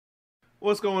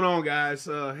What's going on, guys?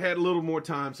 Had a little more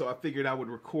time, so I figured I would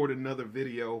record another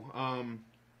video.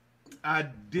 I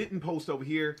didn't post over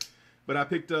here, but I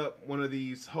picked up one of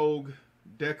these Hogue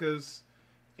Dekas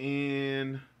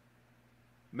and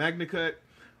Magnacut.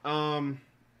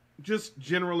 Just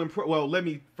general well, let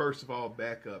me first of all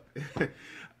back up.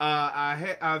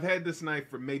 I've had this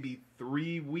knife for maybe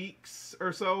 3 weeks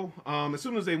or so. As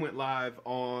soon as they went live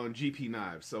on GP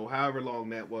Knives, so however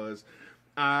long that was,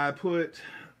 I put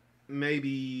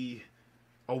maybe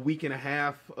a week and a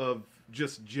half of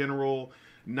just general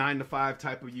 9 to 5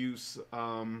 type of use,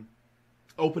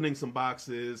 opening some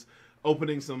boxes,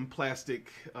 opening some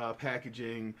plastic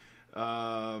packaging,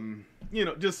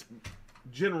 just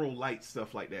general light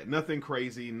stuff like that. Nothing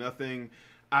crazy, nothing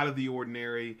out of the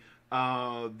ordinary.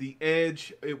 The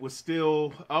edge, it was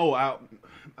still,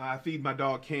 I feed my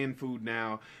dog canned food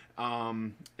now,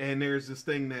 and there's this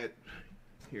thing that,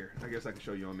 here, I guess I can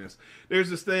show you on this. There's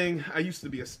this thing, I used to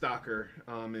be a stocker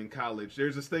in college.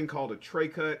 There's this thing called a tray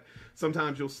cut.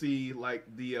 Sometimes you'll see like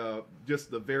the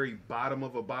just the very bottom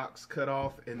of a box cut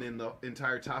off, and then the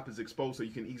entire top is exposed so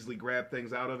you can easily grab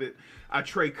things out of it. I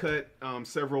tray cut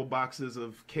several boxes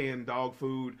of canned dog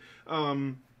food,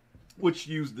 which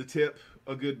used the tip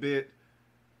a good bit.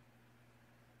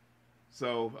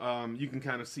 So you can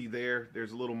kind of see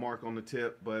there's a little mark on the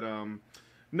tip, but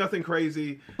nothing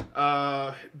crazy.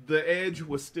 The edge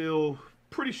was still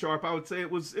pretty sharp. I would say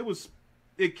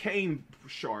it came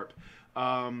sharp,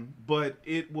 but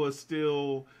it was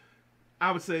still,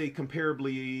 I would say,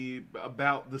 comparably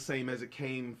about the same as it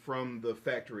came from the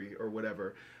factory or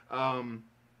whatever.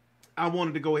 I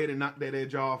wanted to go ahead and knock that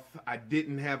edge off. I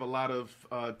didn't have a lot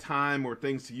of time or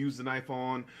things to use the knife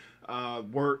on.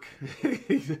 Work.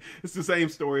 It's the same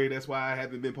story. That's why I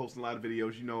haven't been posting a lot of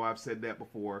videos. You know, I've said that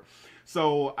before.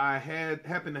 So I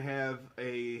happened to have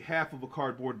a half of a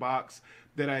cardboard box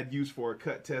that I had used for a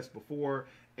cut test before,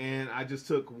 and I just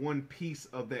took one piece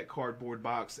of that cardboard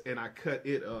box and I cut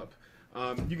it up.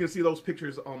 You can see those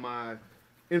pictures on my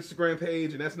Instagram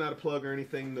page, and that's not a plug or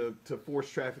anything to force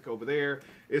traffic over there.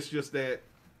 It's just that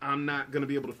I'm not going to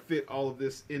be able to fit all of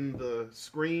this in the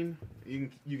screen.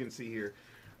 You can see here.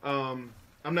 I'm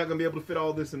not going to be able to fit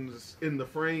all this in the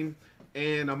frame,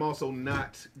 and I'm also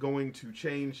not going to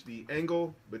change the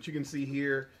angle, but you can see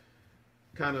here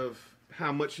kind of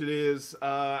how much it is.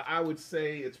 I would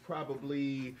say it's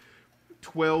probably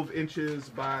 12 inches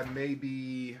by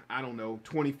maybe, I don't know,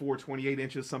 24, 28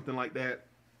 inches, something like that.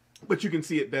 But you can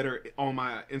see it better on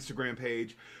my Instagram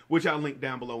page, which I'll link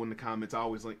down below in the comments. I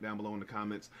always link down below in the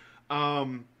comments.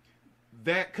 Cutting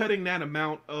that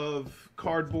amount of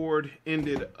cardboard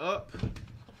ended up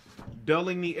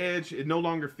dulling the edge. It no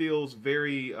longer feels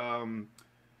very,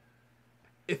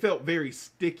 it felt very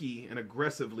sticky and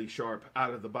aggressively sharp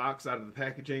out of the box, out of the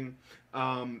packaging.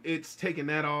 It's taken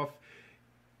that off.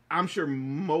 I'm sure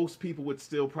most people would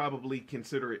still probably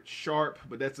consider it sharp,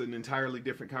 but that's an entirely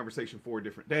different conversation for a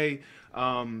different day.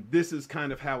 This is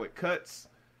kind of how it cuts.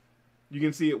 You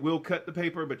can see it will cut the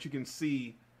paper, but you can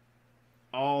see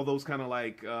all those kind of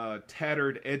like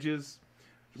tattered edges,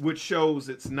 which shows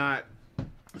it's not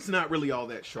really all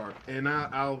that sharp. And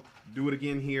I'll do it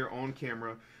again here on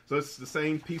camera. So it's the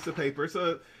same piece of paper.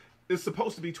 It's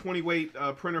supposed to be 20 weight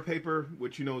printer paper,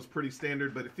 which you know is pretty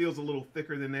standard, but it feels a little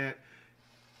thicker than that.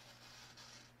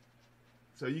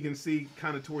 So you can see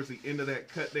kind of towards the end of that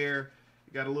cut there,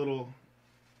 it got a little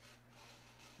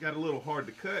hard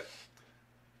to cut.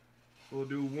 We'll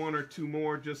do one or two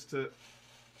more just to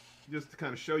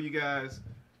kind of show you guys.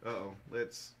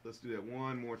 Let's do that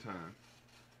one more time.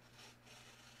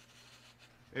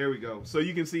 There we go. So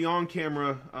you can see on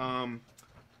camera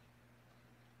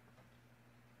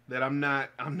that I'm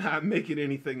not making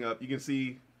anything up. You can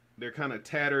see they're kind of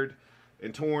tattered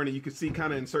and torn, and you can see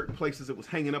kind of in certain places it was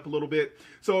hanging up a little bit.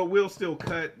 So it will still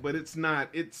cut, but it's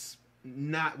not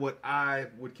what I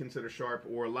would consider sharp,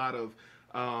 or a lot of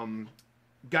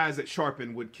guys that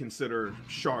sharpen would consider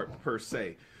sharp per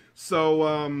se.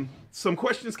 So some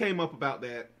questions came up about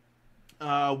that,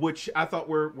 which I thought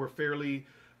were fairly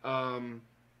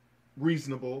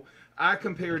reasonable. I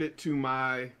compared it to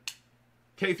my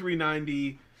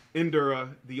K390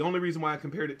 Endura. The only reason why I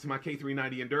compared it to my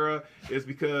K390 Endura is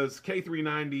because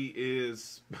K390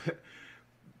 is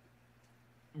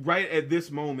right at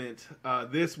this moment,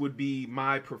 this would be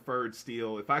my preferred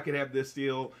steel. If I could have this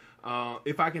steel,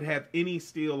 if I could have any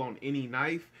steel on any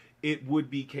knife, it would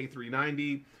be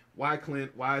K390. Why,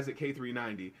 Clint? Why is it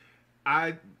K390?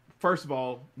 First of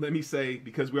all, let me say,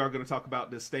 because we are going to talk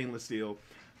about this stainless steel,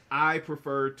 I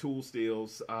prefer tool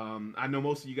steels. I know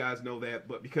most of you guys know that,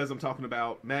 but because I'm talking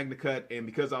about Magnacut and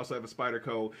because I also have a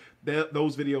Spyderco,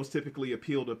 those videos typically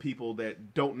appeal to people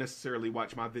that don't necessarily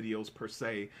watch my videos per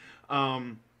se.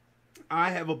 I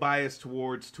have a bias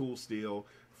towards tool steel,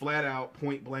 flat out,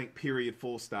 point blank, period,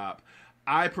 full stop.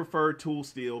 I prefer tool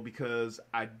steel because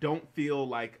I don't feel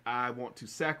like I want to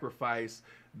sacrifice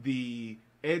the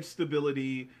edge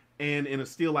stability and, in a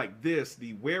steel like this,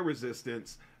 the wear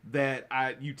resistance that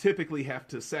you typically have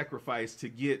to sacrifice to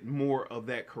get more of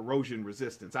that corrosion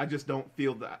resistance. I just don't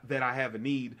feel that I have a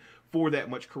need for that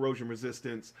much corrosion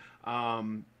resistance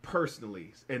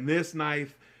personally. And this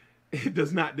knife, it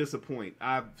does not disappoint.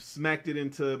 I've smacked it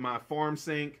into my farm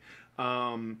sink.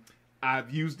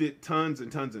 I've used it tons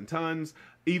and tons and tons.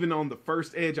 Even on the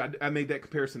first edge, I made that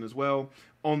comparison as well.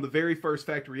 On the very first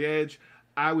factory edge,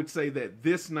 I would say that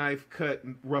this knife cut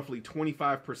roughly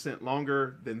 25%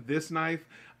 longer than this knife.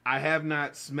 I have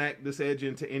not smacked this edge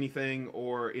into anything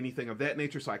or anything of that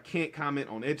nature, so I can't comment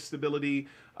on edge stability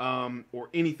or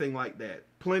anything like that.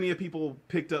 Plenty of people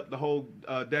picked up the Hogue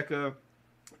Deka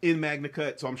in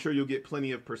Magnacut, so I'm sure you'll get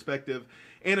plenty of perspective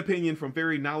and opinion from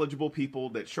very knowledgeable people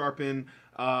that sharpen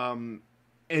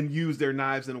and use their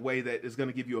knives in a way that is going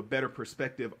to give you a better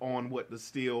perspective on what the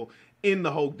steel in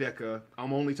the Hogue Deka,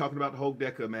 I'm only talking about the Hogue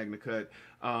Deka Magnacut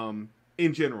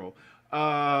in general.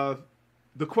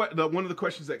 One of the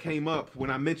questions that came up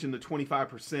when I mentioned the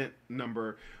 25%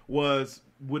 number was,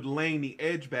 would laying the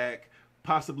edge back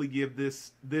possibly give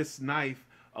this knife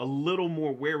a little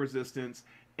more wear resistance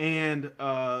and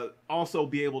also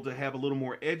be able to have a little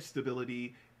more edge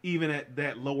stability even at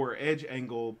that lower edge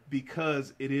angle,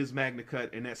 because it is Magnacut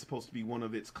and that's supposed to be one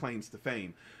of its claims to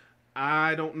fame.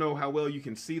 I don't know how well you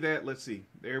can see that. Let's see.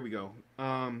 There we go.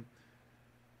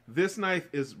 This knife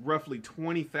is roughly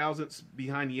 20 thousandths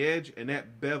behind the edge, and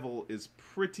that bevel is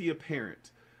pretty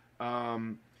apparent.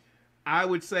 I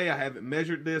would say I haven't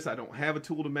measured this. I don't have a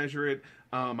tool to measure it.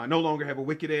 I no longer have a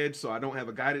wicked edge, so I don't have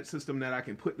a guided system that I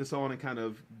can put this on and kind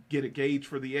of get a gauge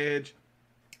for the edge.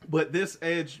 But this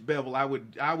edge bevel, I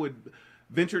would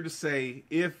venture to say,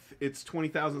 if it's 20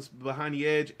 thousandths behind the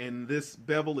edge and this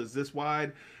bevel is this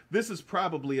wide, this is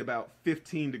probably about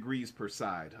 15 degrees per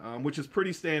side, which is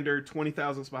pretty standard. 20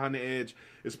 thousandths behind the edge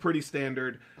is pretty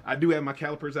standard. I do have my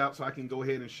calipers out, so I can go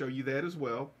ahead and show you that as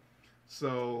well.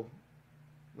 So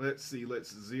let's see.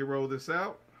 Let's zero this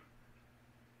out.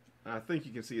 I think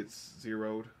you can see it's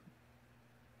zeroed.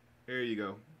 There you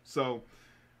go. So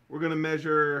we're going to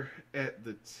measure at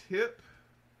the tip.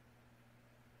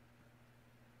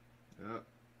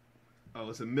 Oh,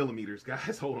 it's in millimeters,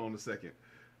 guys. Hold on a second.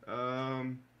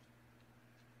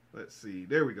 Let's see.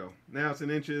 There we go. Now it's in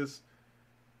inches.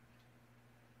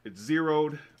 It's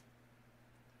zeroed.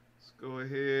 Let's go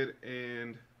ahead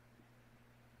and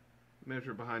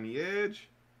measure behind the edge.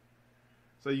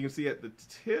 So you can see at the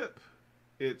tip,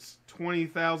 it's 20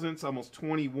 thousandths, almost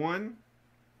 21.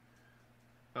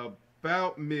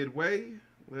 About midway.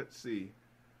 Let's see.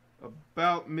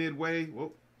 About midway.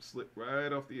 Whoa, slipped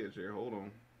right off the edge there. Hold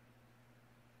on.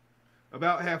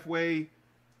 About halfway.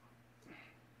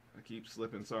 I keep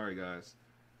slipping. Sorry, guys.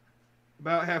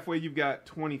 About halfway, you've got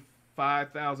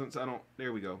 25 thousandths.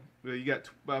 There we go. You got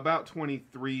about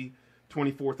 23,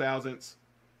 24 thousandths.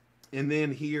 And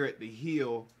then here at the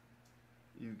heel,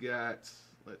 you got,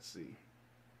 let's see.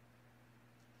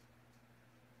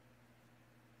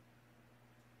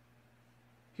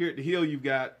 Here at the heel, you've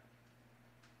got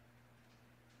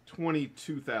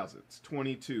 22 thousandths,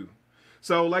 22.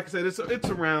 So, like I said,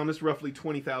 it's roughly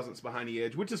 20 thousandths behind the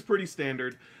edge, which is pretty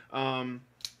standard.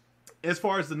 As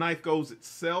far as the knife goes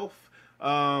itself,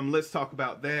 let's talk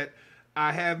about that.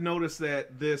 I have noticed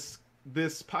that this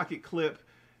pocket clip,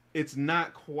 it's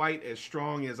not quite as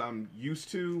strong as I'm used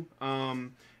to.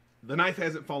 The knife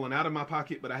hasn't fallen out of my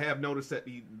pocket, but I have noticed that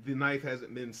the knife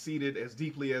hasn't been seated as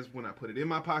deeply as when I put it in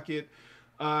my pocket.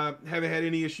 Haven't had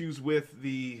any issues with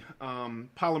the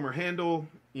polymer handle.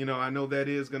 You know, I know that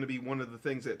is going to be one of the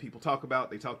things that people talk about.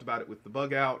 They talked about it with the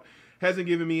bug out. Hasn't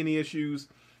given me any issues.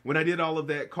 When I did all of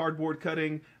that cardboard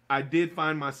cutting, I did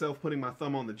find myself putting my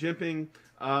thumb on the jimping.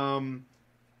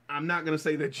 I'm not going to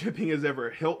say that jimping has ever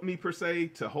helped me per se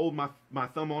to hold my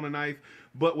thumb on a knife,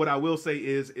 but what I will say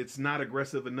is it's not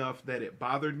aggressive enough that it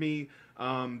bothered me.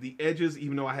 The edges,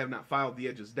 even though I have not filed the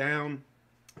edges down,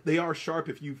 they are sharp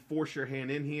if you force your hand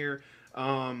in here.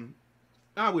 I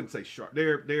wouldn't say sharp.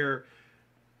 They're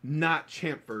not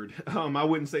chamfered. I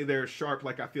wouldn't say they're sharp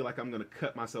like I feel like I'm going to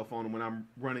cut myself on them when I'm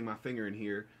running my finger in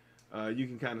here. You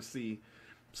can kind of see.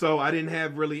 So I didn't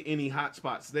have really any hot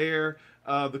spots there.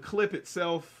 The clip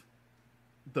itself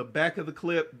the back of the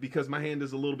clip, because my hand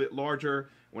is a little bit larger,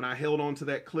 when I held onto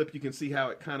that clip, you can see how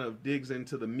it kind of digs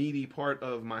into the meaty part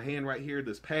of my hand right here,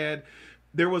 this pad.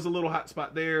 There was a little hot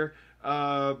spot there.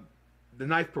 The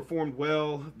knife performed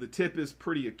well. The tip is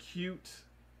pretty acute.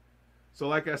 So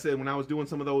like I said, when I was doing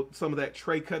some of that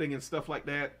tray cutting and stuff like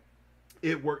that,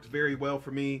 it worked very well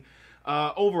for me.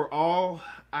 Overall,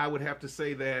 I would have to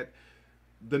say that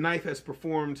the knife has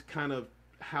performed kind of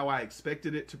how I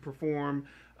expected it to perform.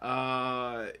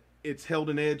 It's held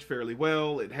an edge fairly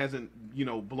well. It hasn't, you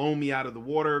know, blown me out of the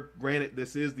water. Granted,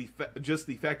 this is just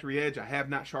the factory edge. I have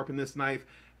not sharpened this knife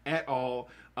at all.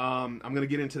 I'm going to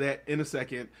get into that in a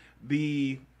second.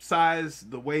 The size,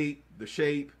 the weight, the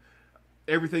shape,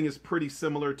 everything is pretty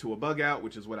similar to a bug out,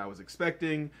 which is what I was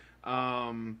expecting.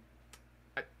 I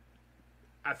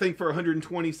think for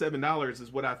 $127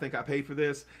 is what I think I paid for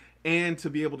this. And to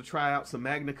be able to try out some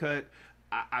Magnacut,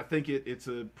 I think it's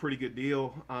a pretty good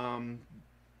deal.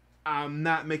 I'm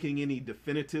not making any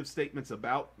definitive statements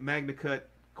about Magnacut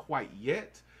quite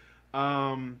yet.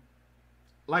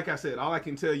 Like I said, all I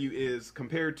can tell you is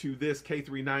compared to this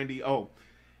K390. Oh,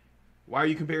 why are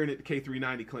you comparing it to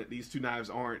K390, Clint?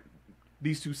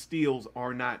 These two steels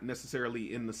are not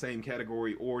necessarily in the same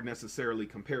category or necessarily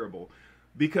comparable.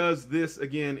 Because this,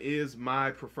 again, is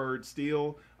my preferred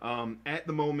steel. At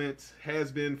the moment,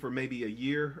 has been for maybe a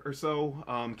year or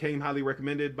so. Came highly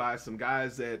recommended by some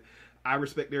guys that I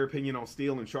respect their opinion on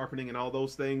steel and sharpening and all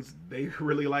those things. They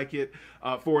really like it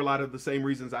for a lot of the same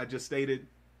reasons I just stated.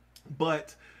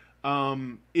 But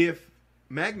if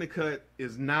Magnacut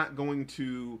is not going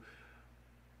to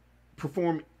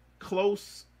perform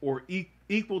close or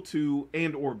equal to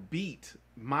and or beat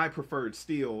my preferred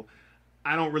steel,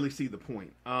 I don't really see the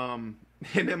point.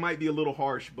 And that might be a little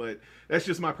harsh, but that's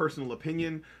just my personal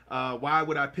opinion. Why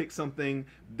would I pick something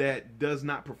that does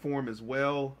not perform as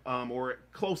well or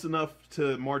close enough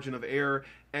to margin of error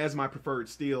as my preferred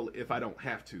steel if I don't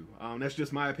have to? That's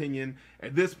just my opinion.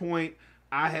 At this point,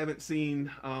 I haven't seen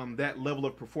that level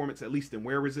of performance, at least in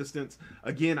wear resistance.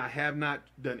 Again, I have not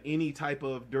done any type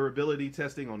of durability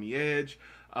testing on the edge.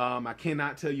 I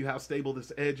cannot tell you how stable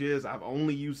this edge is. I've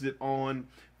only used it on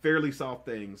fairly soft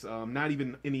things, not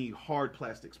even any hard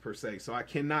plastics per se. So I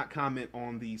cannot comment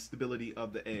on the stability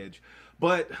of the edge.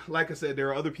 But like I said, there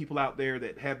are other people out there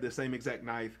that have the same exact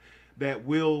knife that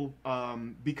will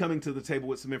be coming to the table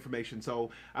with some information. So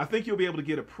I think you'll be able to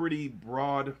get a pretty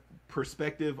broad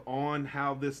perspective on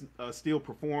how this steel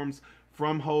performs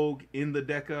from Hogue in the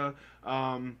Deka.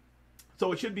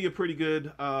 So it should be a pretty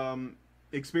good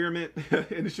experiment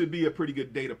and it should be a pretty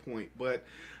good data point. But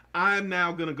I'm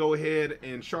now going to go ahead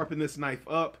and sharpen this knife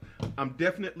up. I'm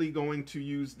definitely going to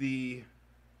use the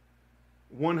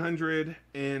 100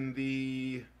 and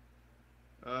the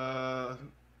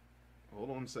hold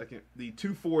on a second, the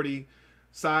 240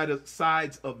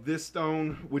 sides of this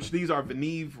stone, which these are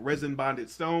Veneve resin bonded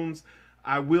stones.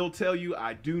 I will tell you,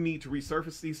 I do need to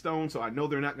resurface these stones, so I know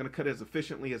they're not going to cut as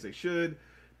efficiently as they should.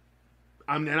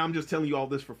 And I'm just telling you all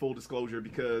this for full disclosure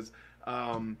because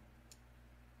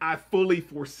I fully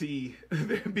foresee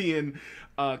there being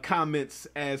comments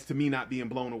as to me not being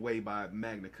blown away by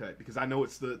Magnacut, because I know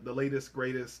it's the latest,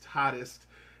 greatest, hottest,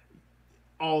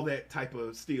 all that type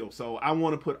of steel. So I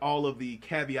want to put all of the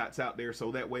caveats out there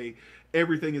so that way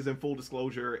everything is in full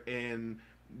disclosure and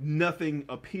nothing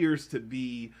appears to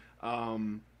be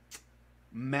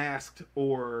masked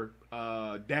or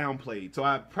downplayed. So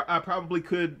I probably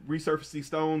could resurface these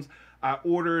stones. I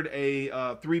ordered a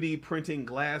 3D printing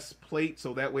glass plate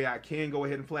so that way I can go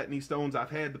ahead and flatten these stones.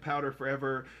 I've had the powder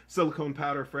forever, silicone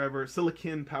powder forever,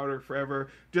 silicon powder forever,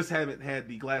 just haven't had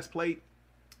the glass plate.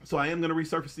 So I am going to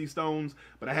resurface these stones,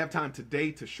 but I have time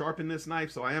today to sharpen this knife,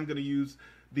 so I am going to use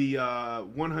the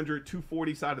 100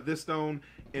 240 side of this stone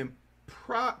and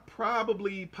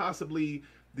possibly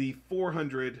the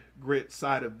 400 grit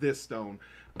side of this stone.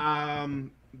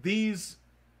 These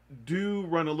do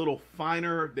run a little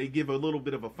finer. They give a little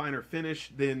bit of a finer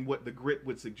finish than what the grit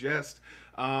would suggest.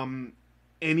 And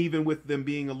even with them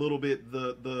being a little bit,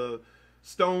 the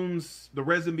stones, the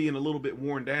resin being a little bit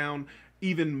worn down,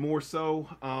 even more so.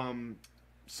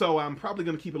 So I'm probably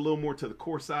going to keep it a little more to the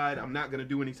coarse side. I'm not going to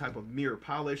do any type of mirror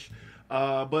polish.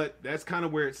 But that's kind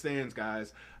of where it stands,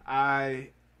 guys. I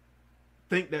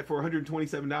think that for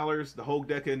 $127, the Hogue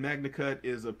Deka and Magnacut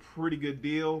is a pretty good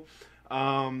deal.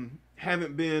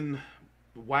 Haven't been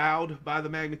wowed by the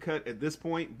Magnacut at this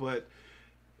point, but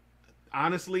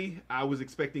honestly, I was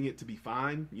expecting it to be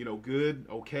fine, you know, good,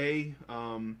 okay,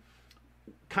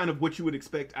 kind of what you would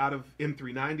expect out of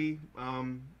M390,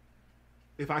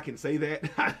 if I can say that.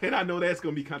 And I know that's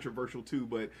going to be controversial too,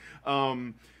 but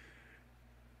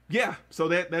yeah, so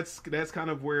that's kind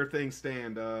of where things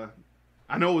stand.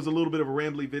 I know it was a little bit of a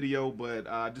rambly video, but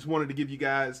I just wanted to give you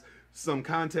guys some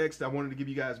context. I wanted to give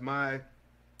you guys my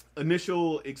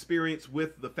initial experience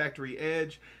with the Factory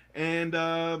Edge, and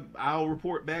I'll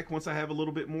report back once I have a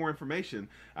little bit more information.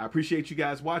 I appreciate you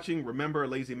guys watching. Remember, a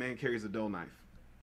lazy man carries a dull knife.